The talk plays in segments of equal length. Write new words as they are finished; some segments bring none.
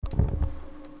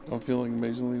I'm feeling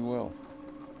amazingly well.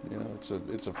 You know,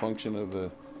 it's a function of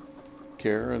the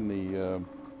care and the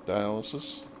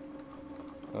dialysis.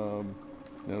 Um,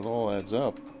 and it all adds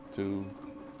up to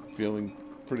feeling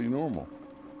pretty normal.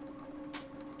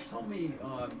 Tell me,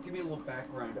 give me a little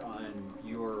background on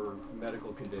your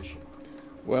medical condition.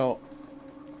 Well,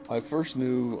 I first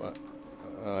knew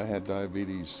I had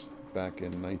diabetes back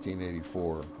in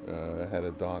 1984. I had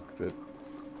a doc that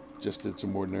just did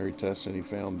some ordinary tests, and he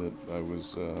found that I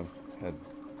was had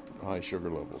high sugar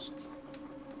levels.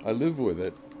 I lived with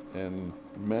it and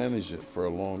managed it for a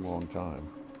long, long time,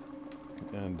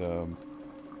 and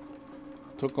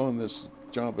took on this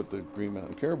job at the Green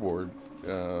Mountain Care Board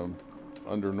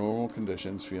under normal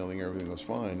conditions, feeling everything was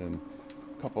fine. And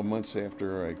a couple months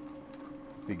after I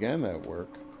began that work,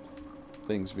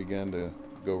 things began to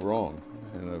go wrong,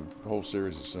 and a whole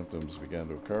series of symptoms began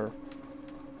to occur.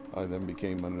 I then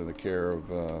became under the care of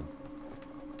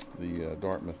the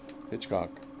Dartmouth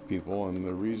Hitchcock people, and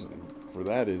the reason for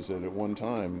that is that at one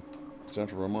time,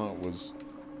 Central Vermont was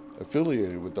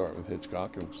affiliated with Dartmouth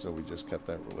Hitchcock, and so we just kept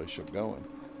that relationship going.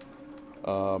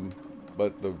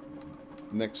 But the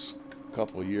next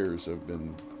couple of years have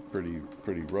been pretty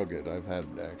rugged. I've had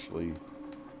actually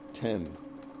 10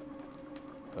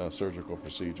 surgical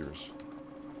procedures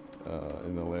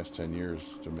in the last 10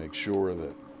 years to make sure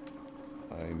that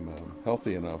I'm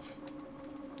healthy enough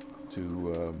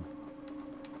to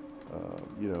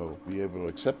be able to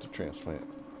accept a transplant.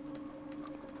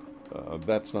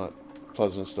 That's not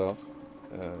pleasant stuff.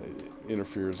 It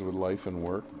interferes with life and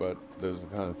work, but those are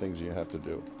the kind of things you have to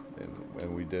do,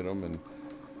 and we did them, and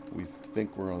we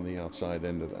think we're on the outside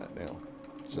end of that now.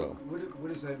 So,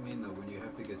 what does that mean, though, when you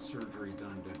have to get surgery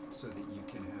done so that you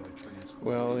can have a transplant?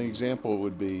 well, an example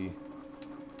would be,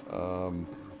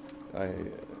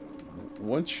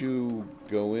 once you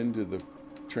go into the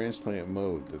transplant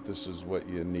mode, that this is what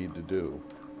you need to do,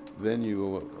 then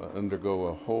you undergo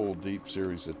a whole deep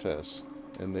series of tests,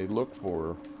 and they look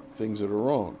for things that are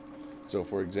wrong. So,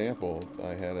 for example,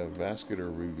 I had a vascular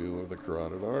review of the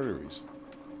carotid arteries.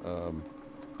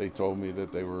 They told me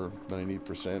that they were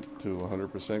 90% to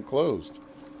 100% closed.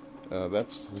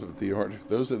 Those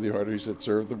are the arteries that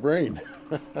serve the brain.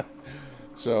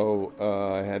 So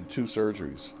I had 2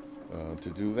 surgeries to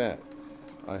do that.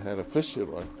 I had a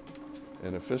fistula,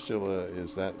 and a fistula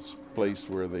is that place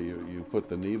where you put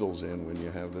the needles in when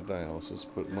you have the dialysis.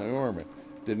 Put my arm in.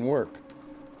 Didn't work.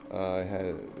 I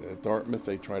had at Dartmouth,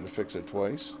 they tried to fix it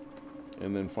twice,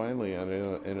 and then finally I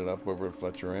ended up over at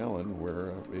Fletcher Allen,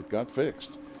 where it got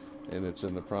fixed, and it's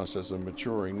in the process of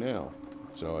maturing now.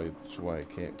 So that's why I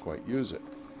can't quite use it.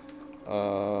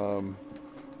 I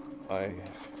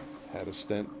had a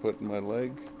stent put in my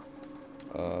leg.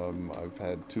 I've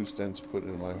had 2 stents put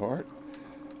in my heart.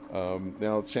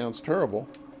 Now it sounds terrible,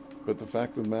 but the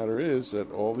fact of the matter is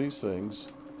that all these things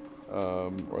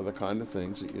are the kind of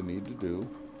things that you need to do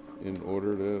in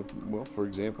order to, well, for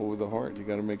example, with the heart, you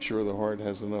got to make sure the heart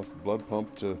has enough blood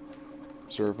pump to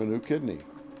serve a new kidney,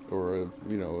 or a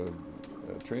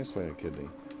transplanted kidney.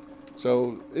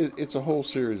 So it's a whole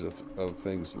series of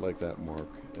things like that, Mark.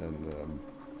 And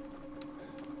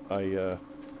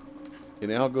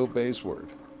in Algo Bay's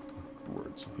words,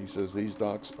 he says these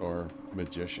docs are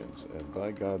magicians, and by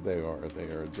God they are.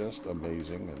 They are just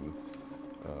amazing, and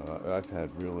I've had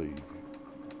really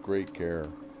great care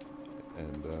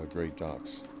and great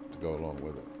docs to go along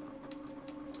with it.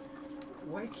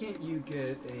 Why can't you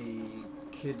get a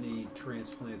kidney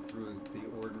transplant through the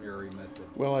ordinary method?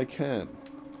 Well, I can.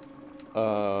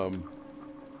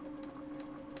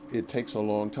 It takes a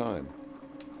long time.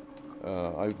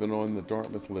 I've been on the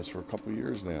Dartmouth list for a couple of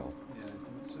years now. Yeah,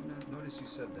 so notice you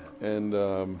said that. And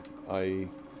I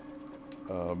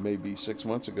maybe 6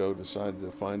 months ago decided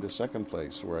to find a second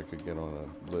place where I could get on a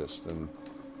list, and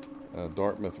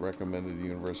Dartmouth recommended the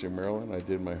University of Maryland. I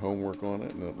did my homework on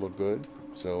it, and it looked good.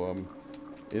 So I'm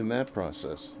in that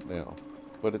process now,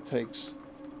 but it takes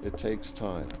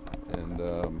time, and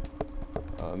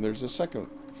there's a second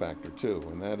factor too,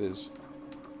 and that is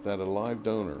that a live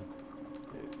donor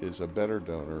is a better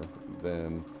donor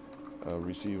than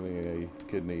receiving a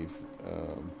kidney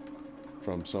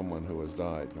from someone who has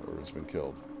died or has been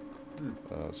killed.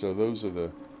 So those are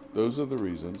the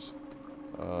reasons.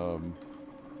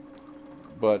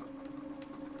 But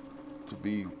to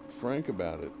be frank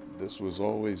about it, this was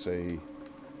always I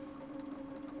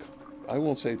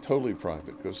won't say totally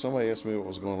private, because somebody asked me what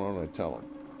was going on, I'd tell them.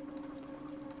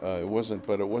 It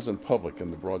wasn't public in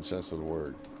the broad sense of the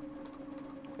word.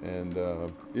 And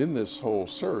in this whole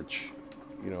search,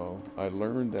 I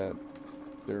learned that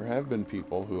there have been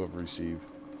people who have received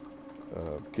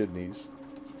kidneys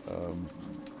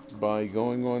by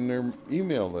going on their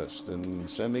email list and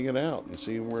sending it out and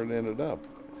seeing where it ended up.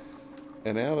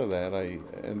 And out of that, I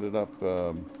ended up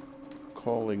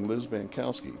calling Liz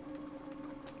Bankowski,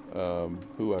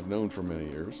 who I've known for many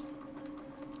years.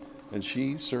 And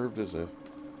she served as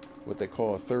what they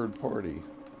call a third party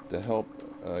to help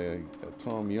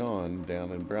Tom Yon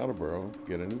down in Brattleboro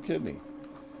get a new kidney.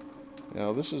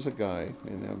 Now, this is a guy,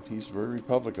 and he's very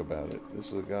public about it. This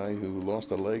is a guy who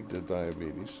lost a leg to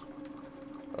diabetes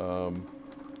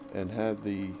and had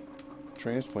the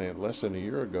transplant less than a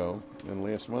year ago, and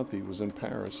last month he was in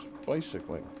Paris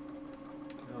bicycling.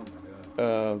 Oh my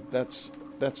God.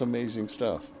 That's amazing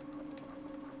stuff.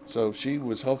 So she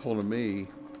was helpful to me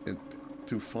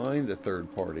to find a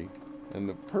third party, and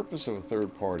the purpose of a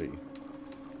third party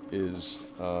is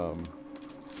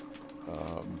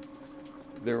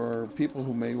there are people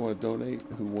who may want to donate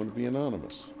who want to be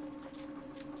anonymous.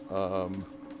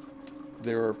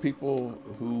 There are people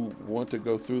who want to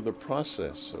go through the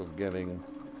process of getting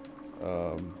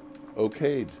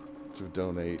okayed to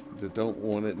donate, that don't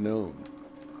want it known.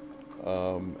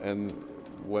 And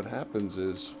what happens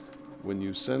is when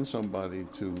you send somebody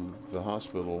to the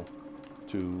hospital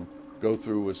to go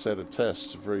through a set of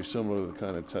tests, very similar to the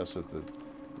kind of tests that the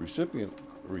recipient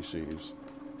receives,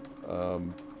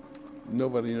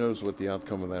 nobody knows what the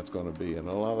outcome of that's going to be. And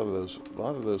a lot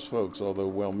of those folks, although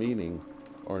well-meaning,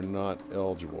 are not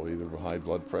eligible, either for high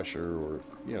blood pressure or,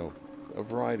 a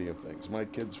variety of things. My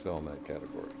kids fell in that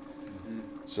category. Mm-hmm.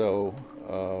 So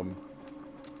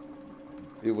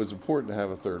it was important to have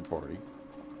a third party.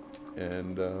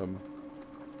 And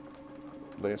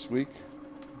last week,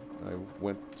 I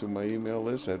went to my email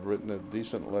list, had written a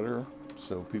decent letter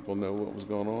so people know what was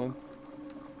going on.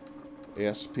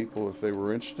 Asked people if they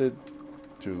were interested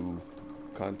to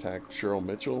contact Cheryl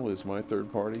Mitchell, is my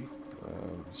third party.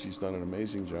 She's done an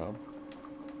amazing job.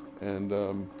 And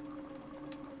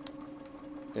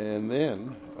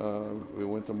then we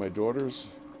went to my daughter's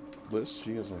list.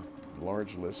 She has a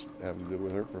large list having to do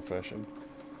with her profession.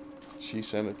 She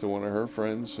sent it to one of her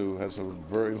friends who has a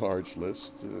very large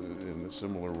list in a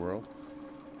similar world.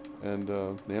 And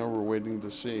now we're waiting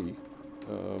to see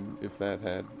if that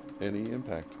had any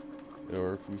impact,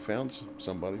 or if we found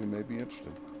somebody who may be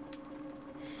interested.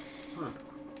 Huh.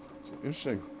 It's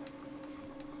interesting.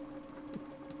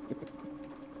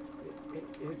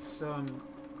 It's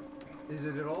is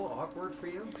it at all awkward for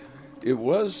you? It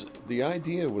was, the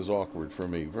idea was awkward for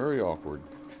me, very awkward,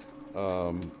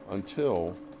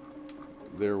 until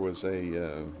there was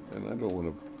and I don't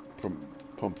want to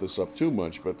pump this up too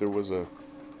much, but there was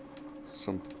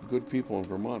some good people in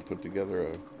Vermont put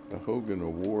together a Hogan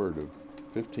Award of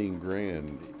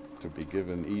 $15,000 to be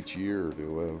given each year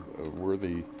to a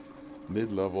worthy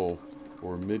mid-level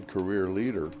or mid-career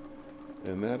leader,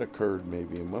 and that occurred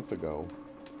maybe a month ago.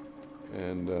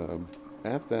 And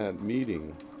at that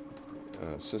meeting,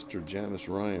 Sister Janice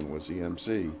Ryan was the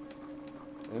MC,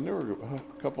 and there were a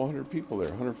couple hundred people there,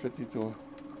 150 to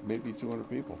maybe 200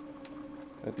 people.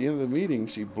 At the end of the meeting,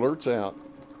 she blurts out,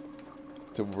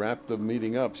 to wrap the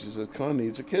meeting up, she said, "Con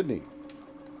needs a kidney."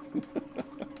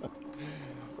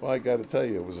 Well, I got to tell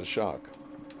you, it was a shock.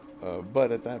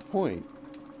 But at that point,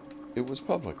 it was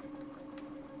public.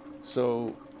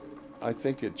 So I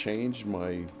think it changed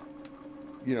my,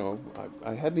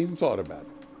 I hadn't even thought about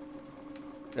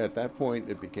it. At that point,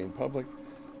 it became public.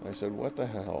 I said, what the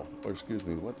heck?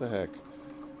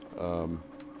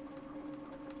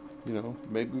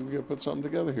 Maybe we could put something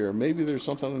together here. Maybe there's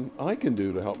something I can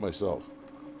do to help myself,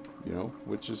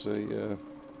 which is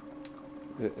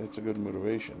it's a good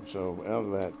motivation. So out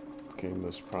of that came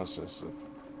this process of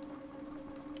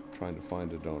trying to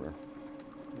find a donor.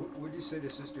 What did you say to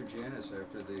Sister Janice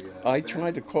after the I event?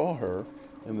 tried to call her,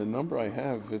 and the number I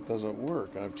have, it doesn't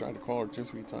work. I've tried to call her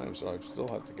 2-3 times, so I still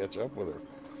have to catch up with her.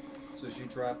 So she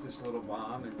dropped this little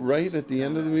bomb? And Right at the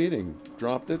end of the meeting.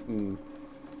 Dropped it, and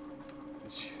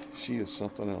she is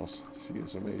something else. She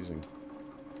is amazing.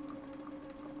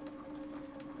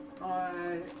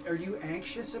 Are you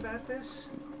anxious about this?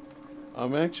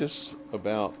 I'm anxious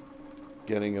about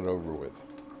getting it over with.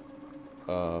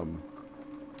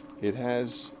 It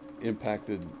has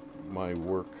impacted my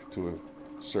work to a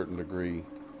certain degree.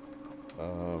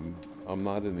 I'm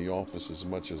not in the office as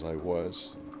much as I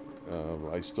was.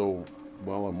 I still,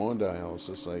 while I'm on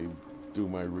dialysis, I do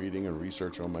my reading and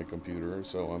research on my computer,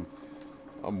 so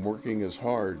I'm working as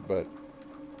hard, but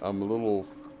I'm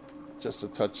just a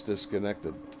touch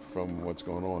disconnected from what's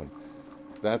going on.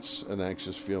 That's an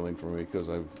anxious feeling for me because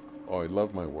I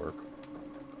love my work.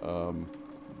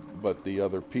 But the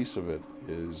other piece of it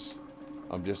is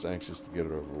I'm just anxious to get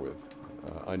it over with.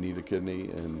 I need a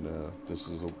kidney, and this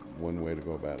is one way to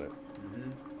go about it.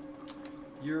 Mm-hmm.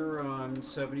 You're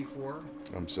 74.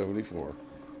 I'm 74.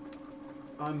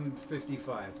 I'm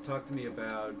 55. Talk to me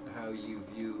about how you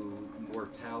view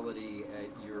mortality at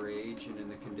your age and in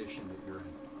the condition that you're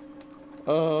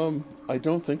in. I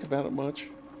don't think about it much.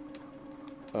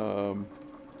 You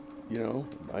know,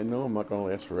 I know I'm not going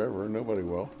to last forever. Nobody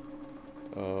will.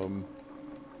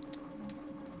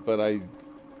 But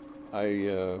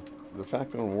the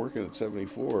fact that I'm working at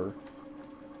 74,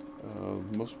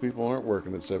 most people aren't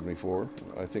working at 74.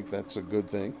 I think that's a good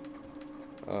thing.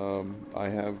 I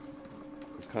have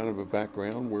kind of a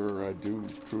background where I do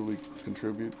truly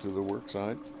contribute to the work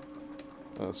side.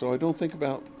 So I don't think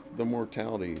about the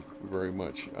mortality very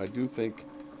much. I do think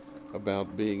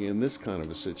about being in this kind of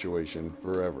a situation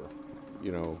forever,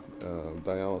 you know,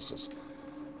 dialysis.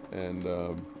 And,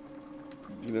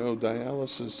 you know,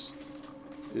 dialysis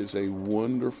is a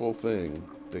wonderful thing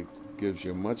that gives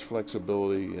you much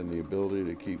flexibility and the ability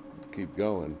to keep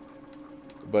going,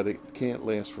 but it can't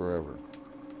last forever.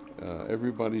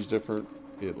 Everybody's different.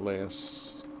 It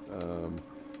lasts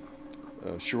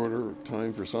a shorter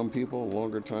time for some people, a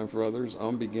longer time for others.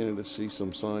 I'm beginning to see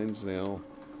some signs now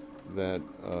that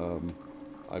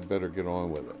I better get on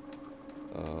with it.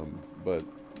 But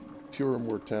pure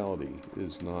mortality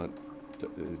is not,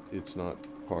 it's not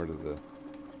part of the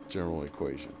general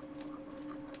equation.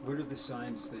 What are the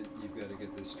signs that you've got to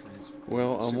get this transplant?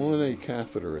 Well, I'm on a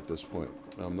catheter at this point.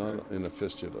 I'm not in a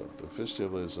fistula. The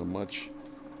fistula is a much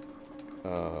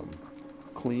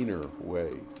cleaner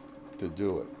way to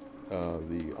do it.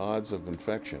 The odds of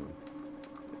infection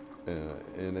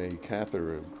in a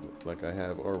catheter like I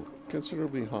have are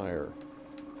considerably higher.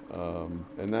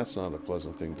 And that's not a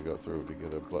pleasant thing to go through, to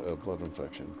get a blood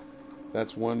infection.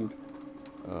 That's one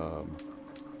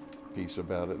piece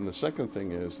about it. And the second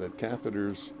thing is that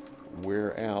catheters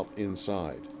wear out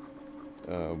inside.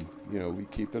 You know, we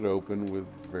keep it open with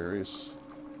various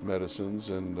medicines,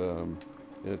 and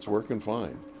it's working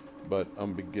fine. But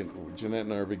Jeanette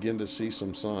and I begin to see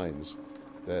some signs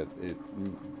that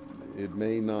it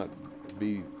may not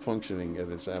be functioning at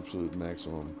its absolute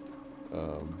maximum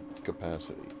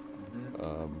capacity.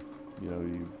 Mm-hmm. You know,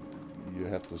 you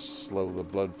have to slow the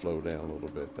blood flow down a little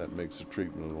bit. That makes the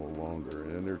treatment a little longer.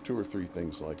 And there are 2 or 3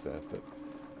 things like that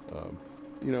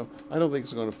you know, I don't think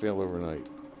it's going to fail overnight,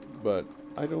 but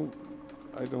I don't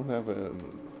have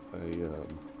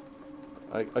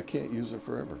I can't use it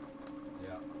forever.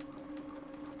 Yeah.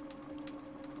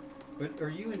 But are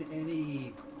you in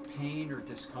any pain or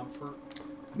discomfort?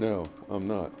 No, I'm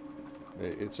not.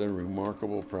 It's a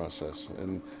remarkable process,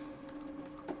 and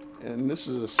this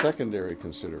is a secondary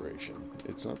consideration.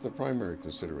 It's not the primary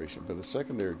consideration, but a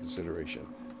secondary consideration.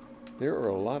 There are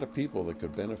a lot of people that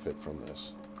could benefit from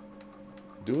this.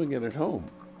 Doing it at home.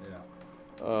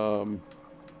 Yeah.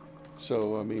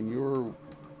 So I mean,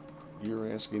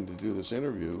 you're asking to do this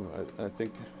interview. I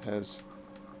think has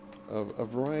a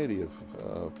variety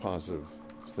of positive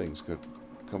things could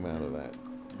come out of that.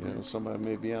 You know, somebody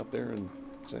may be out there and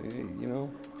say, hey, you know,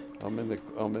 I'm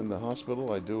in the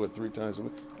hospital. I do it 3 times a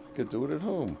week. I could do it at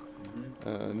home.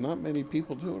 Mm-hmm. Not many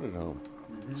people do it at home.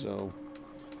 Mm-hmm. So.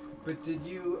 But did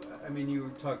you? I mean,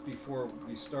 you talked before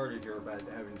we started here about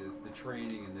having the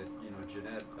training, and that, you know,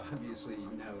 Jeanette, obviously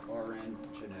now RN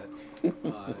Jeanette.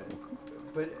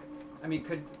 But I mean,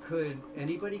 could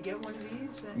anybody get one of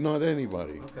these? Not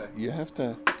anybody. Okay. You have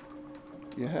to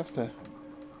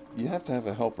have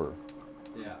a helper.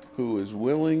 Yeah. Who is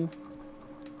willing,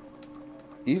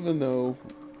 even though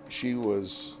she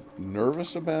was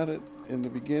nervous about it in the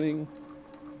beginning.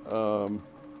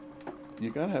 You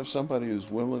got to have somebody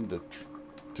who's willing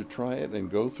to try it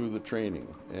and go through the training,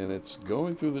 and it's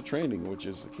going through the training which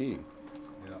is the key.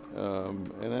 Yeah.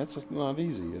 And that's not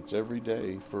easy. It's every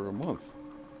day for a month,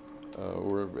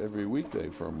 or every weekday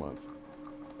for a month.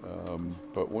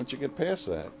 But once you get past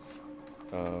that,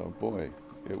 boy,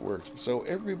 it works. So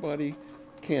everybody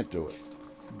can't do it,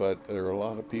 but there are a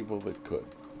lot of people that could.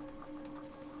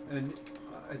 And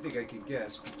I think I can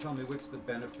guess, but tell me, what's the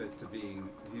benefit to being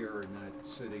here and not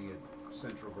sitting at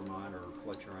Central Vermont or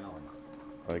Fletcher Allen?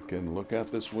 I can look out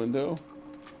this window,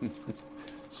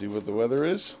 see what the weather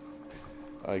is.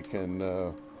 I can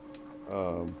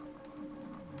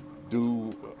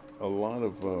do a lot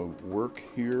of work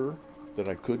here that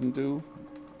I couldn't do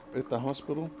at the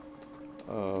hospital.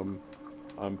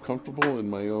 I'm comfortable in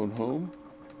my own home.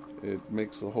 It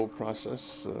makes the whole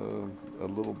process a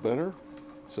little better.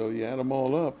 So you add them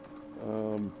all up,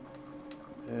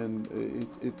 and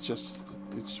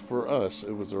it's for us,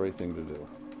 it was the right thing to do.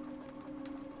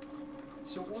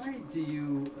 So why do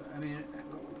you, I mean,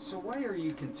 So why are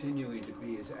you continuing to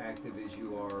be as active as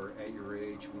you are at your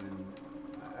age when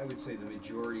I would say the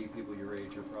majority of people your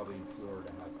age are probably in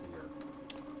Florida half the year?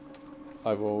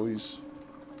 I've always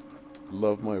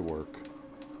loved my work.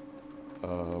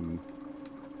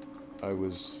 I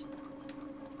was,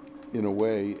 in a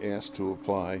way, asked to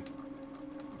apply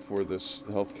for this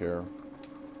healthcare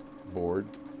board.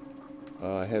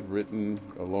 I had written,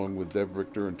 along with Deb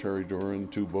Richter and Terry Doran,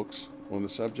 2 books on the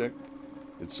subject.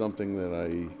 It's something that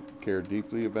I care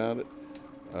deeply about it.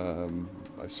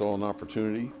 I saw an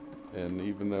opportunity, and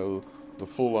even though the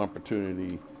full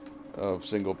opportunity of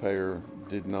single payer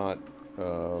did not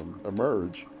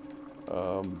emerge,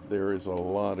 there is a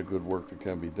lot of good work that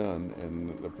can be done,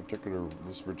 and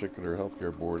this particular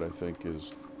healthcare board, I think, is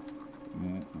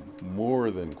more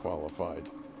than qualified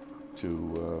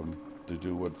to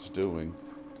do what it's doing,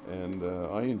 and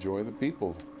I enjoy the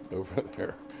people over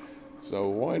there. So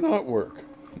why not work?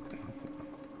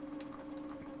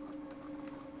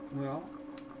 Well,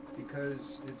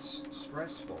 because it's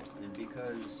stressful, and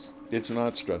because It's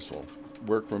not stressful.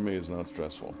 Work for me is not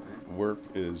stressful. right? Work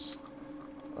is,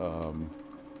 I'm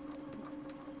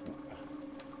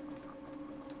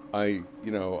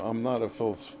not a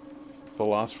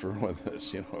philosopher on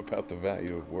this, about the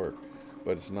value of work,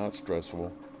 but it's not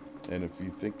stressful. And if you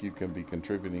think you can be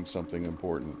contributing something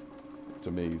important,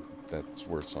 to me, that's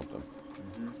worth something.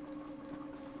 Mm-hmm.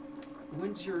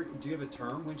 Do you have a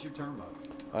term? When's your term up?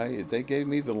 They gave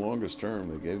me the longest term.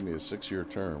 They gave me a 6-year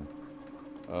term.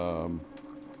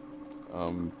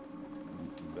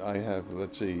 I have,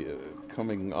 let's see,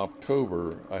 coming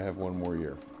October, I have 1 more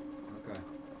year. Okay.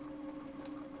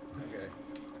 Okay.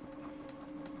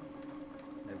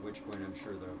 At which point, I'm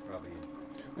sure they'll probably.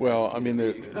 Well, ask I you mean,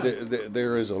 to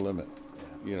there is a limit,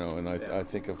 Yeah. and Yeah. I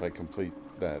think if I complete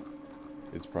that,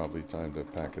 it's probably time to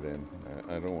pack it in.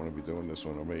 I don't want to be doing this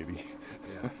when I'm 80.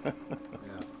 Yeah. Yeah.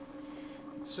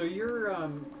 So your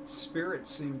spirit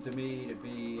seemed to me to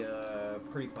be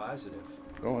pretty positive.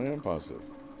 Oh, I am positive.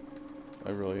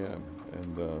 I really am,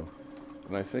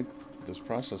 and I think this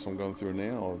process I'm going through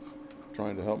now of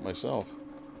trying to help myself,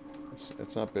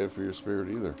 it's not bad for your spirit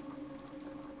either.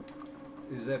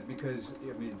 Is that because,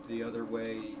 I mean, the other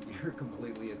way, you're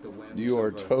completely at the whims You are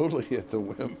of totally at the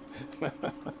whim.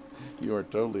 You are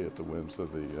totally at the whims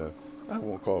of the. I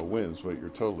won't call it whims, but you're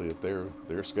totally at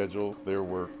their schedule, their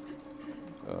work.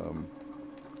 And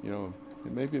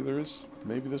maybe this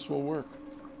will work.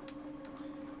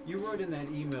 You wrote in that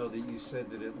email that you said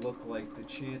that it looked like the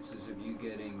chances of you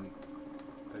getting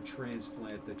a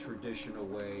transplant the traditional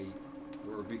way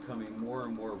were becoming more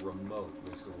and more remote,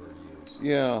 was the word used.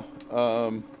 Yeah,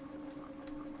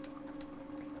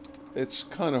 it's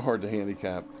kind of hard to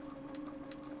handicap,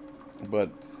 but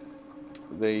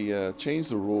they changed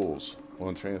the rules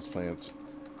on transplants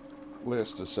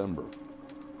last December,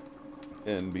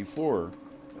 and before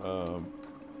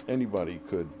anybody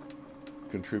could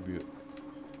contribute,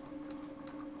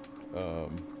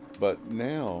 but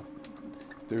now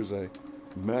there's a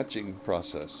matching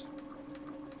process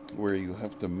where you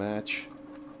have to match,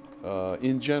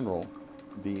 in general,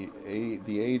 the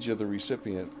age of the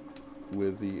recipient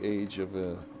with the age of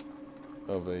a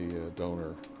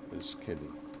donor's kidney.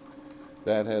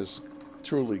 That has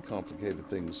truly complicated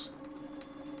things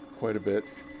quite a bit.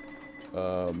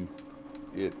 I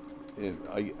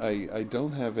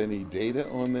don't have any data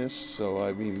on this, so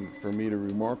I mean, for me to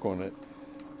remark on it,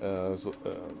 it's a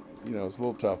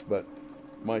little tough. But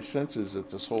my sense is that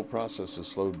this whole process has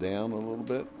slowed down a little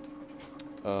bit,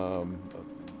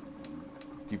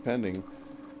 depending.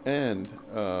 And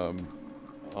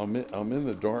I'm in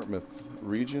the Dartmouth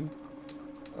region.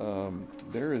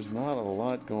 There is not a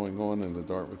lot going on in the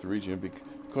Dartmouth region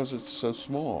because it's so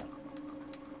small.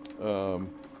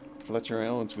 Fletcher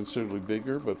Allen's considerably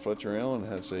bigger, but Fletcher Allen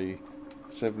has a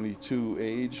 72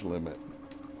 age limit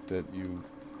that you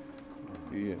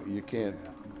can't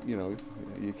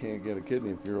you can't get a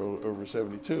kidney if you're over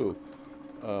 72.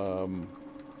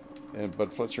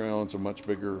 But Fletcher Allen's a much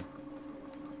bigger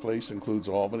place, includes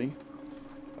Albany.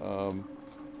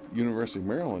 University of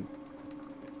Maryland,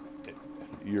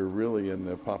 you're really in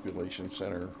the population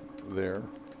center there.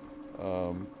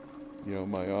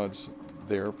 My odds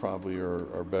there probably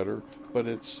are better, but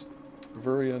it's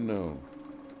very unknown,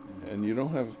 and you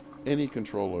don't have any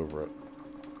control over it,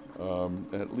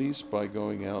 at least by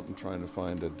going out and trying to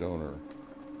find a donor.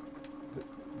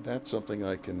 That's something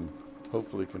I can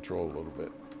hopefully control a little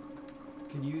bit.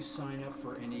 Can you sign up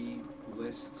for any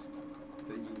list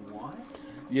that you want?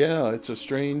 Yeah, it's a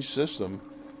strange system.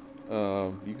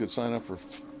 You could sign up for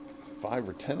 5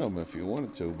 or 10 of them if you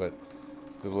wanted to, but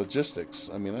the logistics,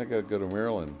 I mean, I got to go to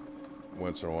Maryland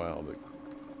once in a while to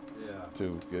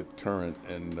to get current,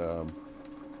 and the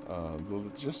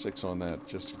logistics on that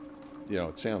just,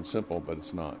 it sounds simple, but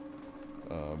it's not.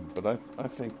 But I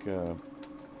think,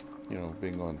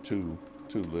 being on two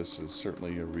lists is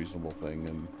certainly a reasonable thing,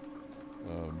 and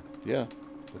yeah,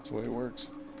 that's the way it works.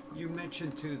 You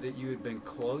mentioned too that you had been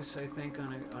close, I think,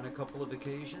 on a couple of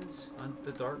occasions on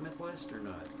the Dartmouth list, or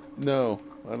not? No,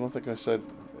 I don't think I said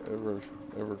ever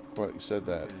quite said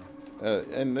that.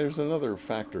 Okay. And there's another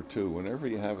factor too. Whenever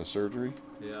you have a surgery,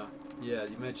 Yeah, yeah,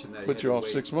 you mentioned that. put you you had off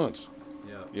to wait. 6 months.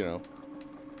 Yeah.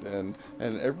 And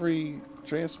every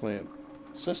transplant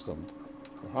system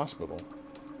or hospital,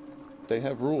 they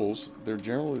have rules. They're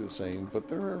generally the same, but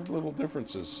there are little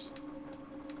differences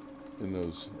in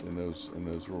those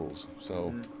rules.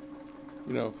 So,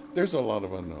 there's a lot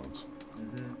of unknowns.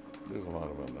 Mm-hmm. There's a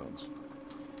lot of unknowns.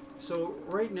 So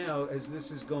right now, as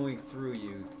this is going through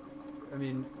you, I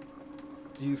mean,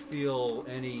 do you feel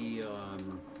any?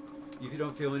 If you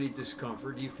don't feel any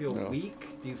discomfort, do you feel No. weak?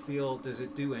 Does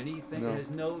it do anything? No. It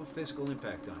has no physical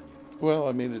impact on you. Well,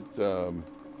 I mean,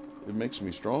 it makes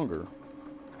me stronger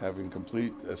having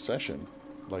complete a session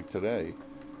like today,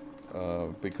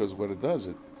 because what it does,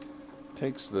 it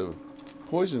takes the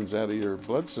poisons out of your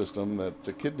blood system that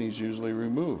the kidneys usually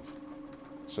remove.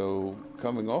 So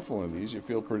coming off one of these, you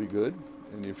feel pretty good,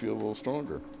 and you feel a little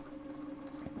stronger.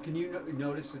 Can you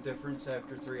notice the difference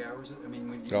after 3 hours? I mean,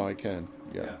 when you. Oh, I can.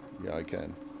 Yeah, I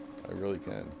can. I really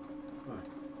can. Huh.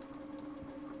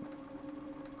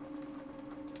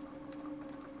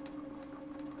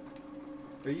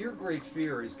 But your great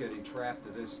fear is getting trapped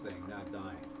to this thing, not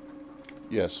dying.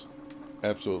 Yes,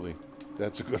 absolutely.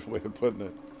 That's a good way of putting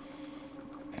it.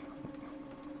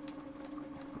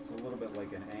 It's a little bit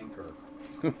like an anchor.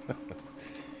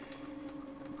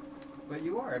 But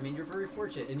you are. I mean, you're very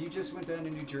fortunate. And you just went down to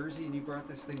New Jersey and you brought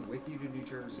this thing with you to New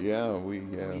Jersey. Yeah, I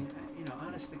mean,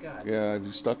 honest to God. Yeah, I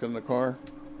was stuck in the car,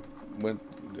 went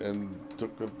and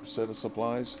took a set of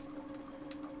supplies,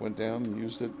 went down and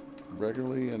used it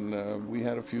regularly, and we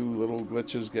had a few little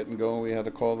glitches getting going. We had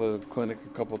to call the clinic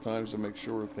a couple of times to make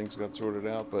sure things got sorted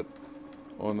out, but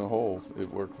on the whole, it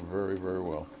worked very, very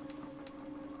well.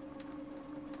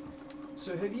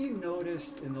 So have you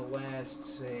noticed in the last,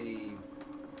 say,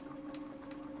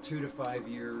 2 to 5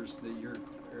 years that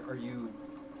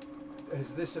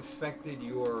has this affected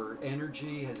your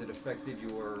energy? Has it affected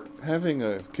your... Having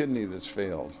a kidney that's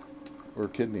failed, or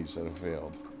kidneys that have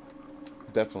failed,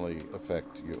 definitely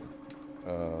affect you.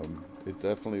 It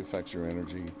definitely affects your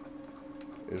energy.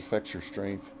 It affects your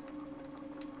strength.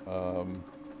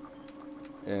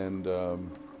 And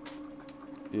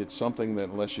it's something that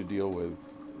unless you deal with,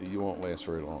 you won't last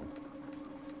very long.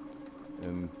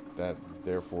 And that,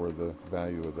 therefore, the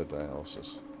value of the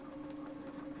dialysis.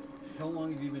 How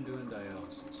long have you been doing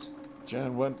dialysis?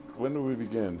 John, when do we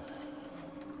begin?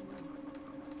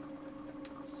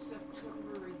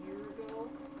 September a year ago.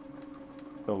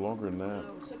 No, longer than that.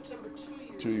 No, September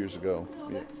 2 years 2 years ago. No,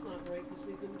 Yeah. that's not right, because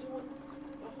we've been doing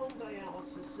a home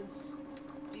dialysis since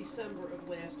December of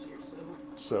last year.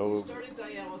 So we started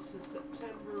dialysis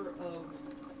September of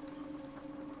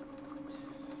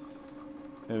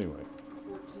Anyway,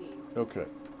 14. okay.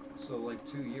 So like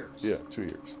 2 years. Yeah, 2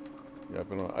 years. Yeah, I've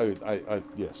been on.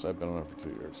 Yes, I've been on it for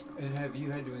 2 years. And have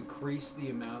you had to increase the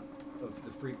amount of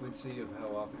the frequency of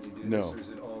how often you do No. this, or has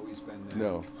it always been that?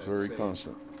 No, that very same?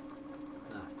 constant.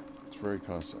 Ah. It's very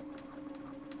constant.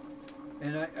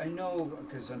 And I know,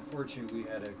 because unfortunately we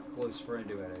had a close friend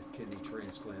who had a kidney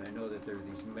transplant. I know that there are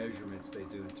these measurements they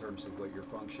do in terms of what your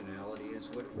functionality is.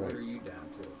 What Right. are you down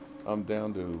to? I'm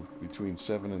down to between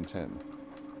 7 and 10.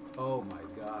 Oh my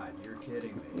God, you're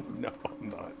kidding me. No, I'm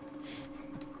not.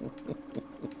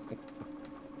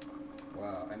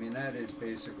 Wow, I mean that is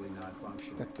basically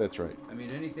non-functional. That's right. I mean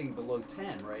anything below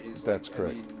 10, right, is That's like,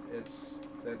 correct. I mean,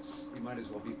 that's you might as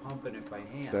well be pumping it by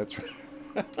hand. That's right.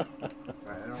 All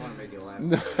right, I don't want to make you laugh.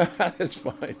 No, that's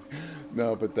fine.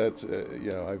 No, but that's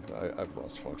I've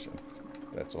lost function.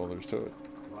 That's all there's to it.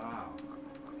 Wow.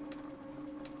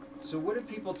 So what do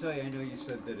people tell you? I know you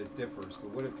said that it differs, but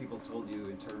what have people told you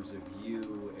in terms of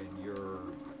you and your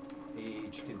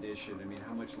age, condition? I mean,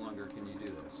 how much longer can you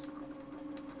do this?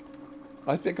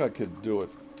 I think I could do it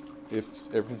if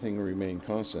everything remained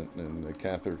constant and the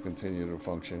catheter continued to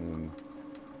function, and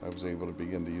I was able to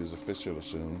begin to use a fistula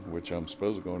soon, which I'm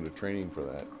supposed to go into training for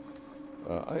that.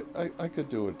 I could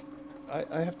do it.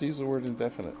 I have to use the word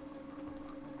indefinite.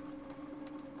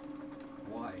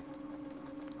 Why?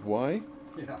 Why?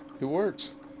 Yeah. It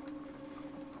works.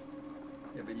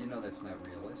 Yeah, but you know that's not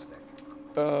realistic.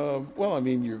 Well, I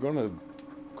mean, you're going to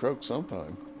croak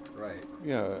sometime. Right.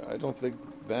 Yeah, I don't think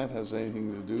that has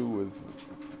anything to do with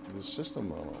the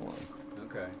system I'm on.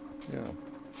 Okay. Yeah.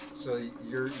 So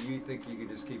you think you could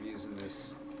just keep using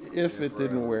this? If it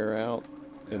didn't forever? wear out,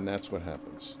 and Yeah. that's what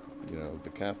happens. The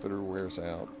catheter wears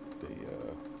out.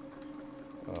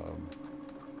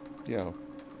 You know,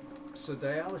 So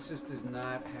dialysis does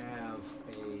not have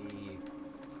a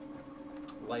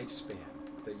lifespan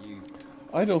that you.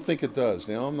 I don't think it does.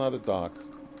 Now, I'm not a doc,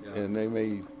 Yeah. and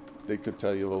they could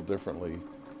tell you a little differently,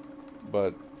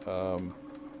 but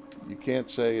you can't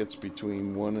say it's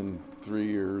between 1 and 3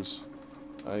 years.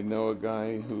 I know a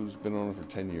guy who's been on it for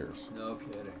 10 years. No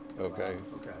kidding. Okay.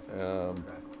 Wow. Okay.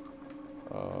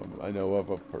 Okay. I know of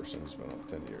a person who's been on it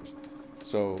 10 years.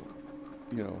 So,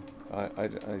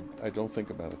 I don't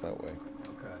think about it that way.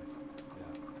 Okay.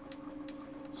 Yeah.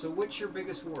 So what's your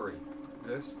biggest worry?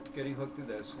 This, getting hooked to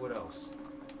this. What else?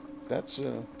 That's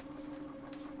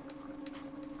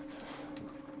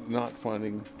not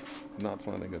finding a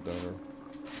donor.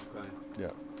 Okay.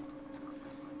 Yeah.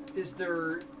 Is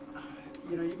there,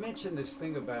 you mentioned this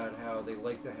thing about how they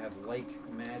like to have like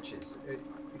matches.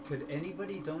 Could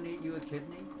anybody donate you a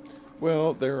kidney?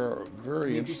 Well, there are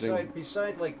very interesting.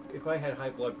 Beside like if I had high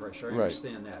blood pressure, I Right.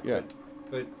 understand that. Yeah.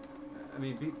 But I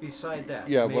mean, beside that,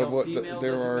 Yeah, male, but female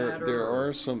there doesn't are matter. there or-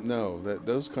 are some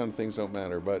those kind of things don't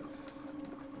matter, but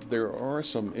there are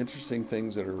some interesting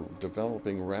things that are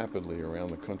developing rapidly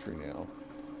around the country now.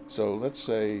 So let's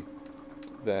say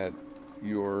that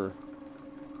you're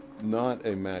not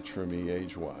a match for me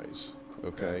age-wise,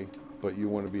 okay? But you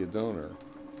want to be a donor.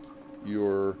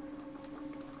 Your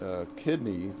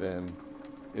kidney then,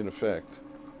 in effect,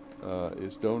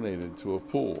 is donated to a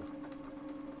pool.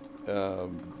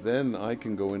 Then I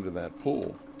can go into that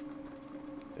pool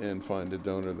and find a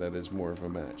donor that is more of a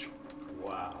match.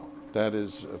 Wow. That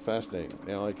is fascinating.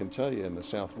 Now, I can tell you in the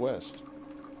Southwest,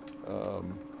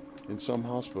 in some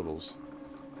hospitals,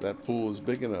 that pool is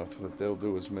big enough that they'll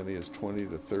do as many as 20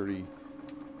 to 30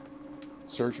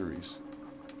 surgeries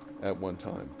at one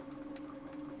time.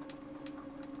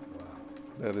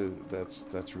 Wow.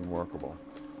 That's remarkable.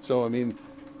 So, I mean,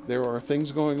 there are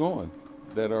things going on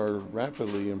that are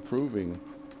rapidly improving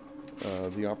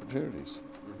the opportunities.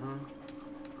 Mm-hmm.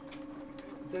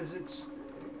 Does it?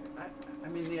 I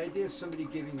mean, the idea of somebody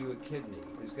giving you a kidney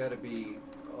has got to be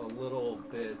a little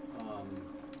bit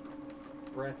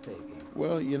breathtaking.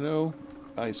 Well,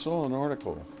 I saw an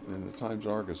article in the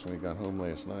Times-Argus when we got home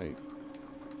last night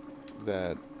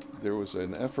that there was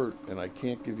an effort, and I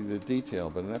can't give you the detail,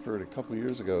 but an effort a couple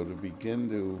years ago to begin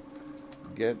to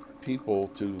get people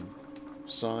to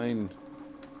sign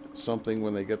something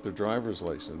when they get their driver's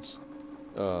license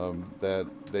that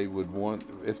they would want,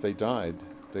 if they died,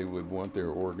 they would want their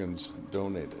organs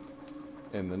donated.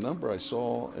 And the number I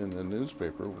saw in the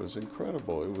newspaper was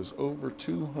incredible. It was over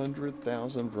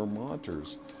 200,000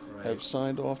 Vermonters have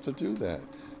signed off to do that.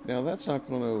 Now, that's not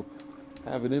going to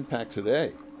have an impact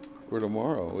today or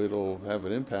tomorrow. It'll have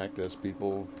an impact as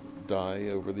people die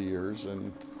over the years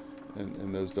and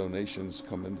those donations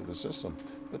come into the system.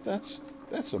 But that's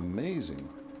amazing.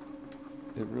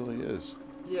 It really is.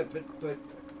 Yeah, but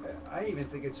I even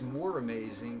think it's more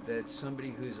amazing that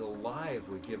somebody who's alive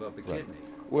would give up a kidney.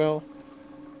 Well,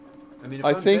 I mean, if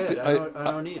I I'm think dead, that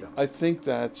I don't need them. I think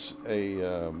that's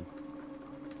a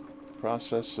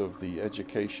process of the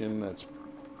education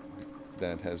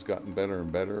that has gotten better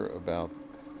and better about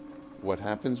what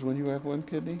happens when you have one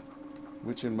kidney,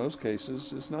 which in most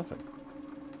cases is nothing.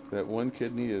 That one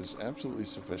kidney is absolutely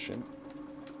sufficient,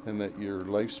 and that your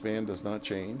lifespan does not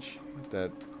change.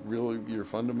 That really your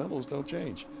fundamentals don't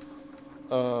change.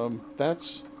 I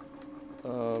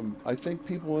think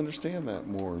people understand that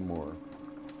more and more,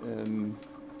 and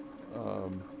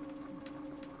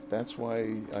that's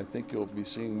why I think you'll be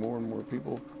seeing more and more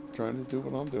people trying to do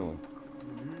what I'm doing.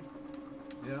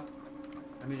 Mm-hmm. Yeah.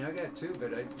 I mean, I got two,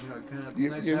 but kind of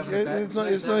It's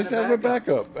nice to have a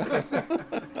backup.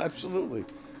 Absolutely.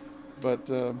 But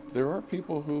there are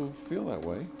people who feel that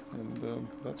way, and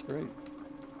that's great.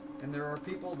 And there are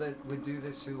people that would do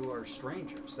this who are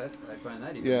strangers. That I find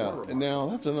that even more Yeah, remarkable. and now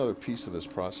that's another piece of this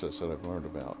process that I've learned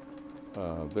about.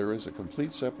 There is a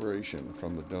complete separation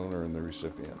from the donor and the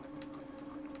recipient,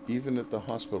 even at the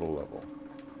hospital level.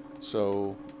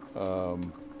 So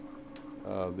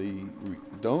the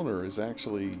donor is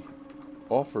actually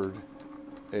offered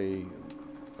a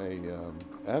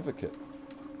advocate.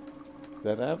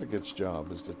 That advocate's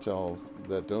job is to tell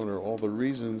that donor all the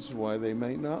reasons why they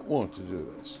may not want to do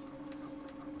this.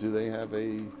 Do they have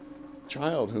a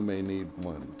child who may need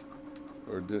one?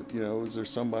 Or is there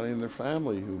somebody in their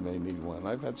family who may need one?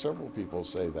 I've had several people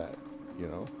say that,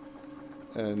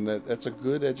 and that's a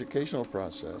good educational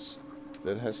process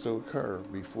that has to occur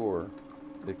before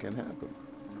it can happen.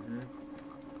 Mm-hmm.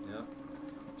 Yeah.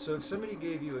 So if somebody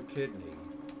gave you a kidney,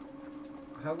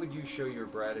 how would you show your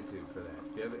gratitude for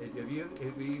that? Have you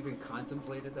even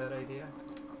contemplated that idea?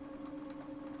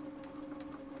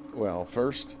 Well,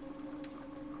 first,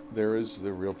 there is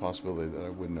the real possibility that I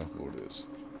wouldn't know who it is.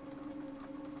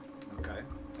 Okay.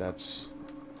 That's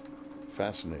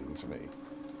fascinating to me.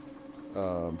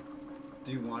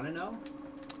 Do you want to know?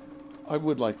 I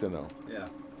would like to know. Yeah.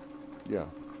 Yeah.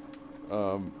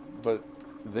 But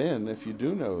then, if you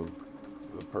do know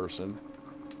the person,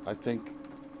 I think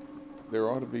there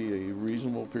ought to be a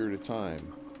reasonable period of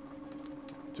time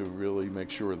to really make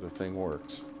sure the thing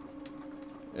works.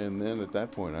 And then at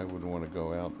that point, I would want to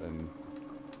go out and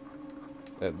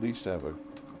at least have a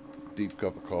deep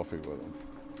cup of coffee with them,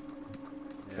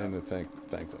 Yeah. and to thank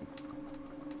them.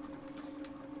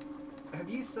 Have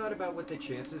you thought about what the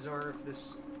chances are of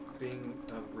this being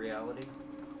a reality?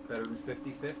 Better than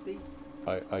 50-50?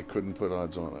 I couldn't put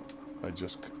odds on it.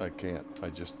 I can't. I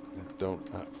just don't.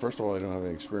 First of all, I don't have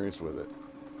any experience with it.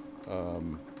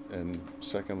 And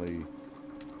secondly,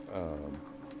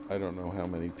 I don't know how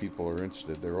many people are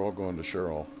interested. They're all going to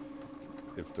Cheryl,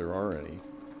 if there are any.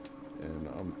 And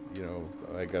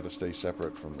I got to stay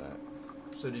separate from that.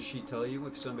 So does she tell you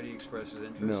if somebody expresses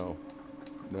interest? No.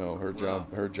 Her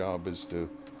Wow. job is to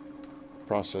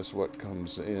process what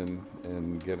comes in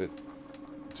and get it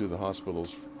to the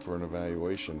hospitals for an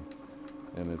evaluation.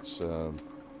 And it's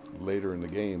later in the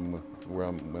game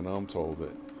when I'm told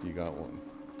that you got one.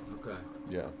 Okay.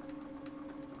 Yeah.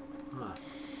 Huh.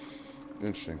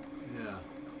 Interesting. Yeah.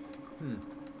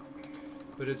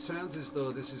 But it sounds as though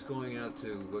this is going out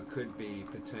to what could be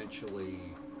potentially,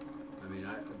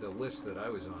 the list that I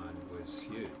was on was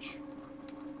huge.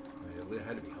 It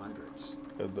had to be hundreds.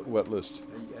 What list?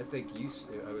 I think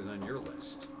I was on your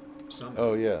list.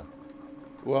 Oh, yeah.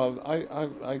 Well,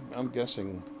 I'm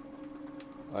guessing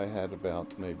I had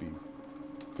about maybe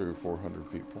 300 or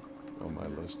 400 people on my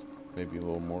list, maybe a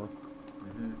little more.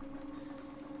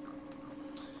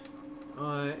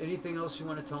 Anything else you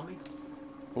want to tell me?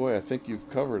 Boy, I think you've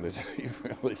covered it.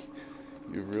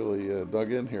 You've really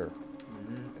dug in here,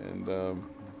 and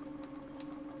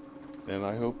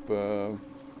I hope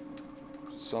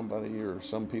somebody or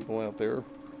some people out there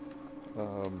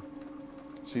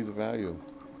see the value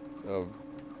of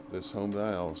this home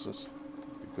dialysis,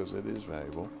 because it is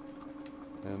valuable,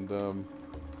 and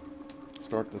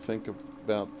start to think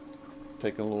about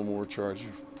taking a little more charge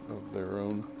of their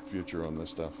own future on this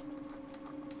stuff.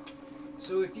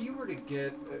 So if you were to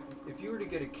get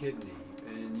a kidney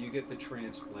and you get the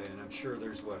transplant, I'm sure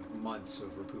there's months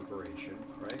of recuperation,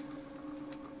 right?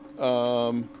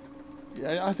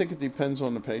 Yeah, I think it depends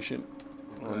on the patient,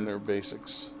 on their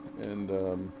basics,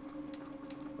 and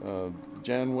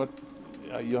Jan,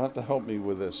 you'll have to help me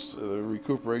with this. The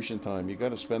recuperation time. You got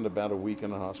to spend about a week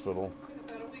in the hospital.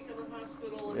 About a week in the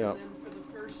hospital, Yeah. and then for the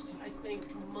first, I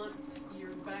think, month,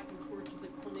 you're back and forth to the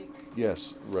clinic.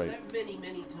 Yes, right. Many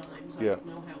times. Yeah. I don't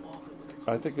know how often.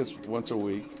 I think it's once a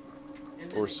week and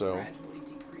then or it so. gradually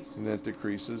decreases. And that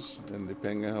decreases, and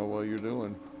depending on how well you're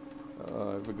doing.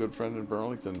 I have a good friend in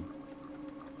Burlington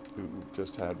who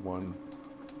just had one.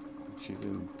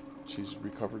 She's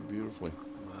recovered beautifully.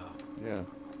 Wow. Yeah.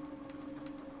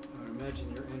 I would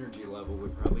imagine your energy level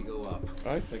would probably go up.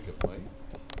 I think it might.